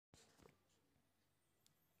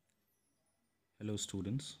Hello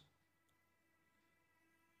students,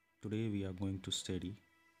 today we are going to study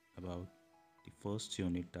about the first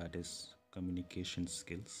unit, that is communication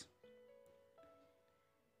skills.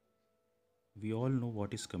 We all know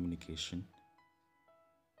what is communication.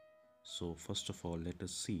 So first of all, let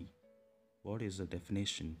us see what is the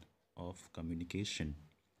definition of communication.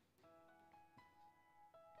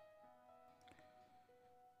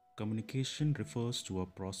 Communication refers to a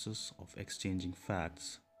process of exchanging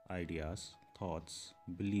facts, ideas, thoughts,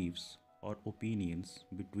 beliefs, or opinions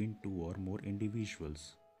between two or more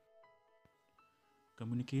individuals.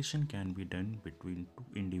 Communication can be done between two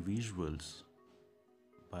individuals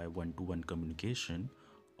by one-to-one communication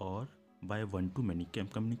or by one-to-many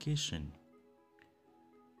communication.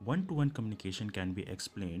 One-to-one communication can be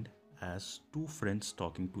explained as two friends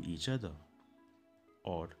talking to each other,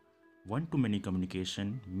 or one-to-many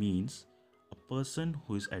communication means a person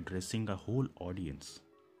who is addressing a whole audience.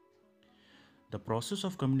 The process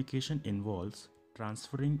of communication involves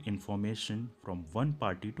transferring information from one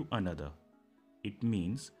party to another. It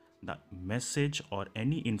means the message or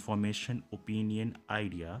any information, opinion,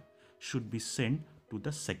 idea should be sent to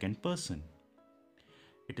the second person.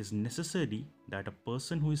 It is necessary that a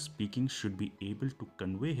person who is speaking should be able to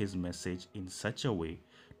convey his message in such a way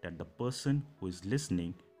that the person who is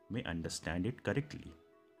listening may understand it correctly.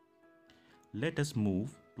 Let us move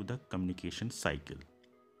to the communication cycle.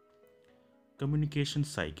 Communication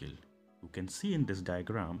cycle. You can see in this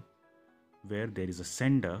diagram where there is a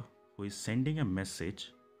sender who is sending a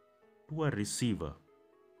message to a receiver.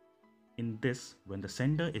 In this, when the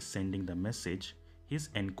sender is sending the message, he is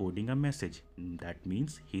encoding a message. That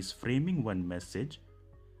means he is framing one message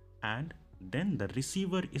and then the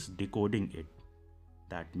receiver is decoding it.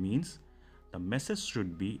 That means the message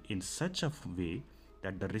should be in such a way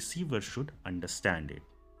that the receiver should understand it.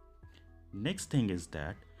 Next thing is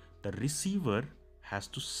that the receiver has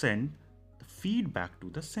to send the feedback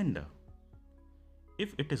to the sender.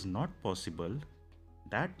 If it is not possible,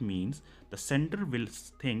 that means the sender will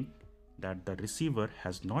think that the receiver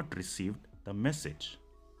has not received the message.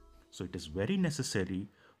 So it is very necessary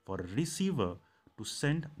for a receiver to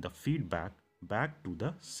send the feedback back to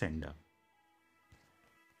the sender.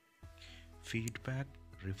 Feedback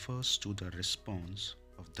refers to the response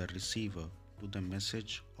of the receiver to the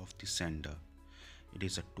message of the sender. It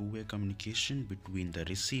is a two-way communication between the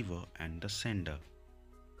receiver and the sender.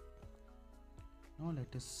 Now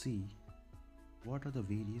let us see what are the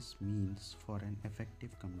various means for an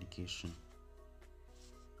effective communication.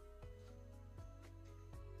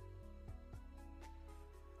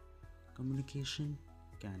 Communication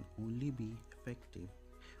can only be effective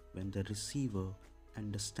when the receiver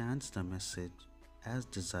understands the message as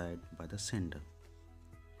desired by the sender.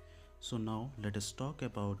 So now let us talk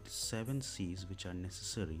about the 7 C's which are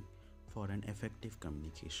necessary for an effective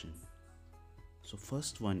communication. So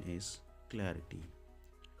first one is clarity.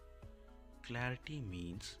 Clarity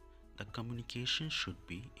means the communication should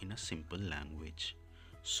be in a simple language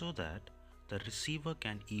so that the receiver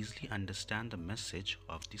can easily understand the message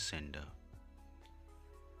of the sender.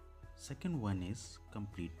 Second one is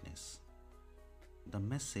completeness. The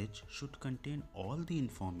message should contain all the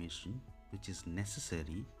information which is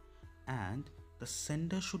necessary and the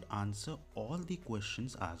sender should answer all the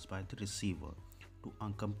questions asked by the receiver to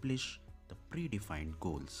accomplish the predefined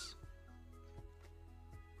goals.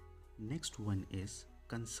 Next one is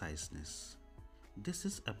conciseness. This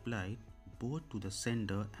is applied both to the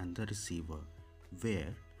sender and the receiver,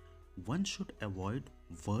 where one should avoid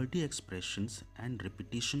wordy expressions and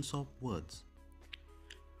repetitions of words.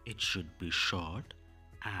 It should be short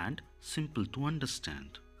and simple to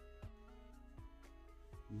understand.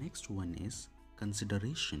 Next one is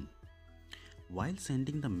consideration. While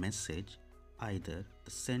sending the message, either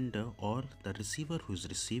the sender or the receiver who is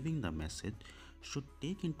receiving the message should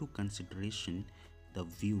take into consideration the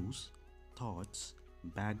views, thoughts,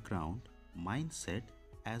 background, mindset,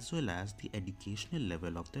 as well as the educational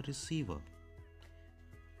level of the receiver.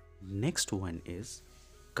 Next one is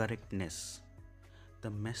correctness.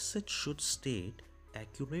 The message should state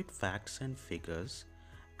accurate facts and figures,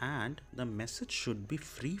 and the message should be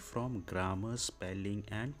free from grammar, spelling,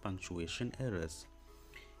 and punctuation errors.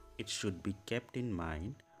 It should be kept in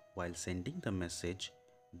mind while sending the message.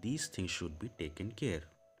 These things should be taken care.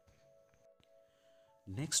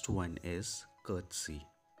 Next one is courtesy.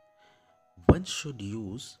 One should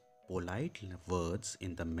use polite words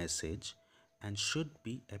in the message and should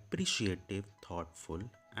be appreciative, thoughtful,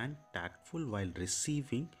 and tactful while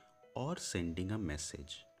receiving or sending a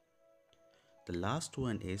message. The last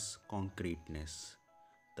one is concreteness.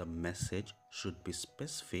 The message should be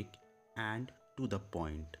specific and to the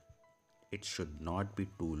point. It should not be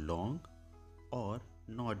too long or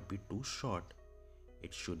not be too short.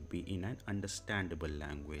 It should be in an understandable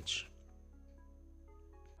language.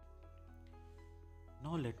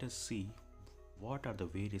 Now let us see what are the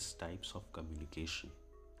various types of communication.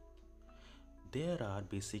 There are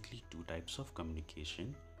basically two types of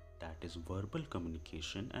communication, that is verbal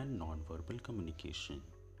communication and non-verbal communication.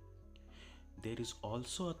 There is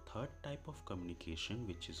also a third type of communication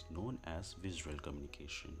which is known as visual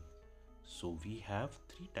communication. So we have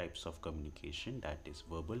three types of communication, that is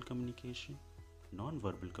verbal communication,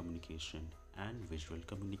 non-verbal communication and visual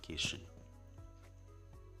communication.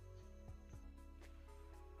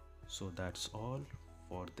 So that's all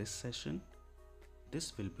for this session.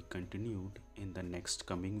 This will be continued in the next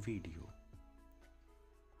coming video.